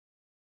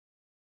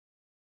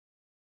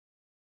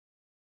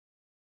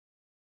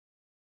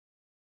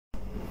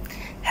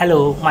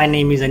Hello, my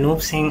name is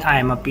Anoop Singh. I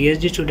am a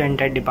PhD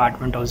student at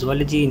Department of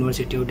Zoology,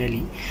 University of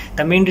Delhi.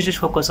 The main research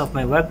focus of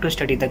my work to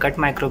study the gut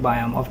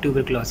microbiome of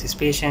tuberculosis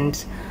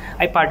patients.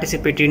 I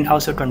participated in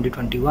Awsar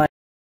 2021,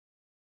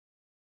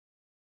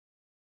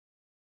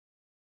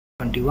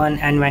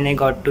 and when I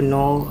got to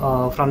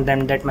know from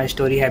them that my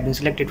story had been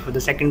selected for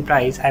the second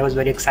prize, I was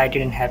very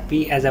excited and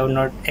happy, as I was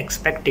not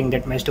expecting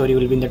that my story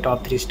will be in the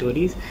top 3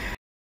 stories.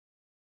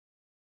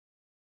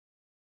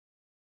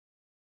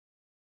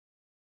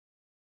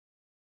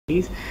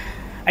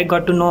 I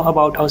got to know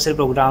about Awsar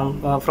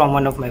program from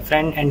one of my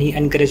friend, and he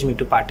encouraged me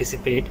to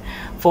participate.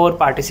 For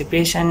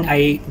participation,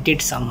 I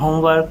did some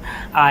homework.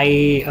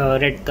 I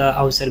read the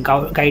Awsar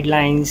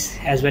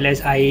guidelines, as well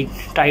as I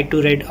tried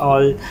to read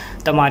all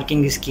the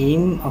marking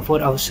scheme for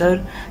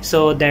Awsar,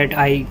 so that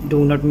I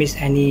do not miss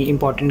any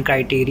important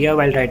criteria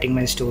while writing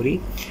my story.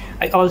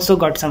 I also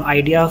got some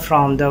idea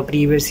from the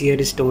previous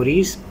year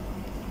stories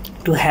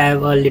to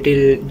have a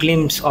little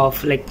glimpse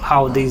of like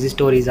how these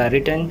stories are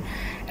written,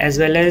 as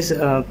well as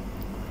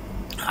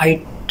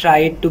I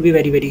tried to be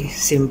very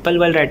simple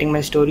while writing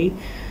my story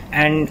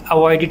and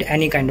avoided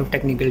any kind of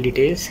technical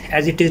details,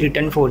 as it is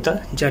written for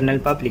the general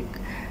public.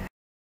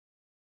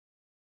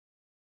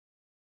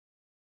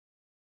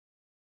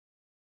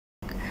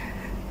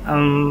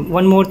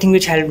 One more thing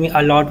which helped me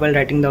a lot while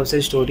writing the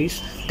Awsar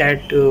stories,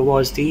 that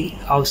was the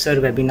Awsar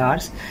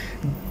webinars.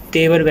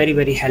 They were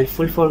very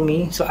helpful for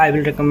me, so I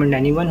will recommend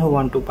anyone who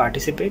want to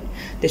participate,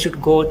 they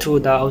should go through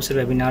the Awsar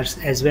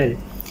webinars as well.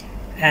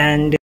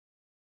 And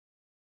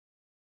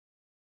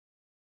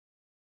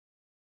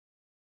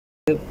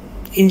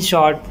in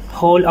short,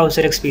 whole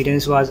Awsar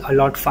experience was a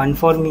lot fun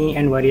for me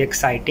and very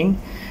exciting.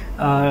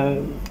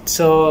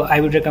 So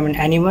I would recommend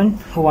anyone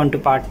who want to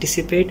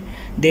participate,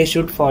 they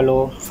should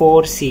follow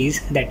 4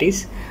 C's. That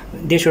is,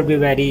 they should be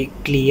very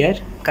clear,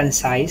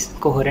 concise,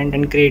 coherent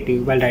and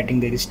creative while writing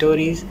their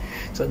stories.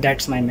 So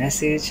that's my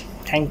message.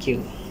 Thank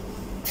you.